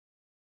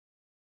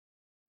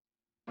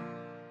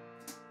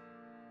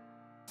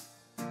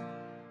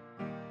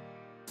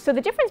So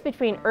the difference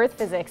between Earth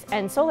physics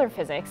and solar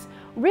physics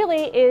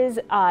really is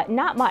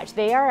not much.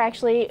 They are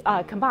actually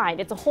combined.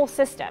 It's a whole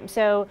system.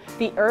 So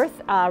the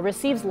Earth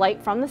receives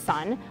light from the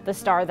sun, the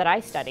star that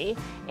I study,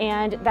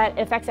 and that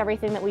affects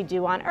everything that we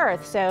do on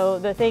Earth. So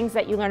the things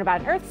that you learn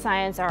about in Earth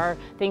science are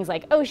things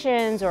like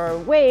oceans or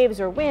waves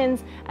or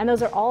winds, and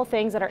those are all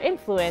things that are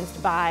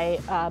influenced by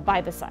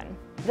the sun.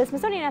 The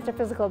Smithsonian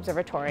Astrophysical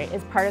Observatory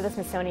is part of the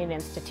Smithsonian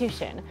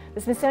Institution.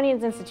 The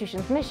Smithsonian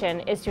Institution's mission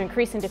is to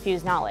increase and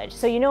diffuse knowledge.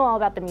 So you know all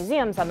about the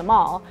museums on the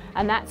mall,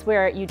 and that's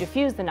where you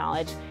diffuse the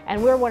knowledge,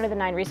 and we're one of the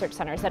 9 research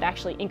centers that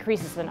actually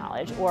increases the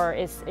knowledge or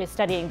is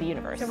studying the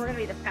universe. So we're going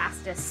to be the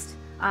fastest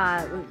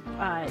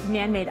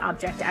man-made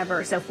object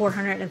ever, so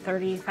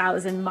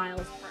 430,000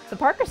 miles. The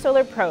Parker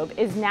Solar Probe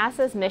is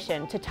NASA's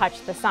mission to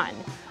touch the sun.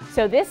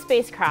 So this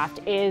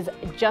spacecraft is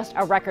just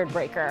a record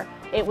breaker.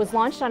 It was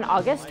launched on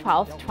August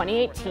 12th,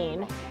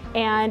 2018,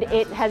 and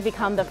it has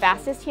become the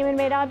fastest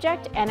human-made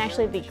object and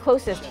actually the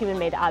closest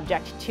human-made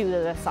object to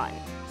the sun.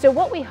 So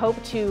what we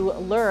hope to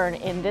learn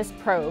in this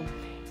probe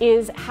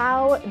is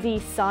how the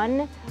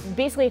sun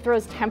basically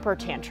throws temper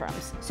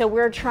tantrums. So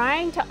we're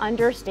trying to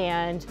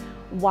understand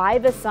why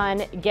the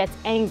sun gets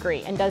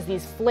angry and does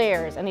these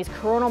flares and these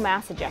coronal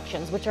mass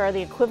ejections, which are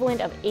the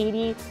equivalent of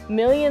 80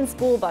 million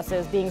school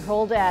buses being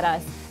hurled at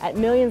us at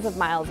millions of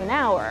miles an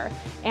hour.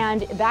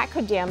 And that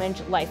could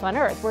damage life on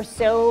Earth. We're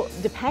so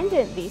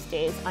dependent these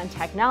days on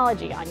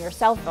technology, on your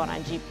cell phone,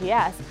 on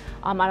GPS,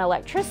 on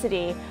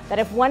electricity, that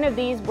if one of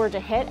these were to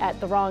hit at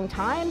the wrong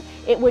time,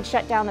 it would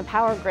shut down the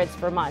power grids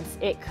for months.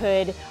 It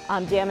could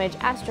damage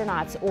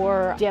astronauts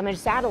or damage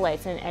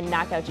satellites and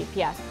knock out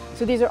GPS.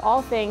 So these are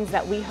all things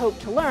that we hope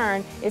to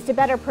learn is to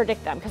better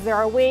predict them, because there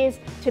are ways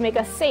to make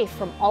us safe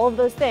from all of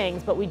those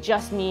things, but we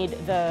just need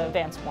the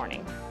advance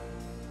warning.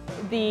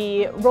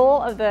 The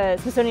role of the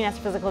Smithsonian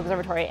Astrophysical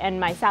Observatory and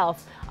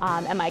myself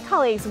and my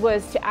colleagues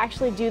was to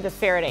actually do the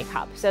Faraday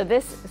cup. So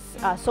this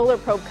solar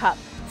probe cup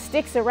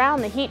sticks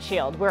around the heat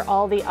shield where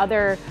all the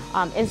other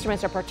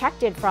instruments are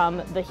protected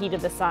from the heat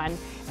of the sun,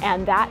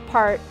 and that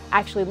part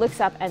actually looks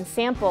up and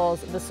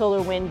samples the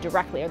solar wind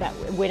directly, or that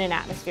wind and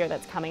atmosphere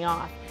that's coming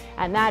off.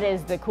 And that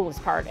is the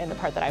coolest part, and the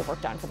part that I've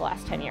worked on for the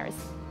last 10 years.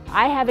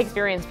 I have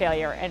experienced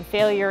failure, and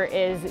failure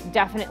is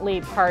definitely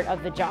part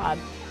of the job.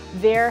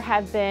 There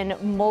have been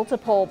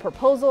multiple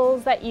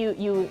proposals that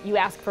you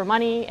ask for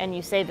money and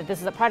you say that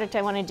this is a project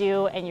I want to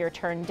do, and you're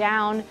turned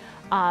down.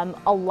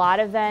 A lot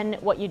of then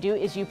what you do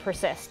is you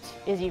persist,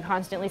 is you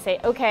constantly say,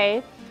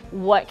 okay,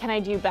 what can I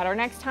do better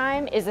next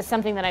time? Is this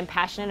something that I'm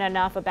passionate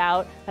enough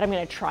about that I'm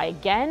going to try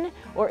again?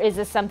 Or is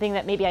this something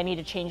that maybe I need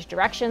to change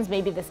directions?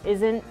 Maybe this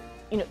isn't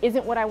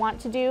what I want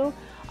to do.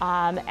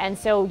 And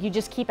so you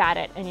just keep at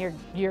it, and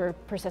you're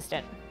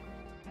persistent.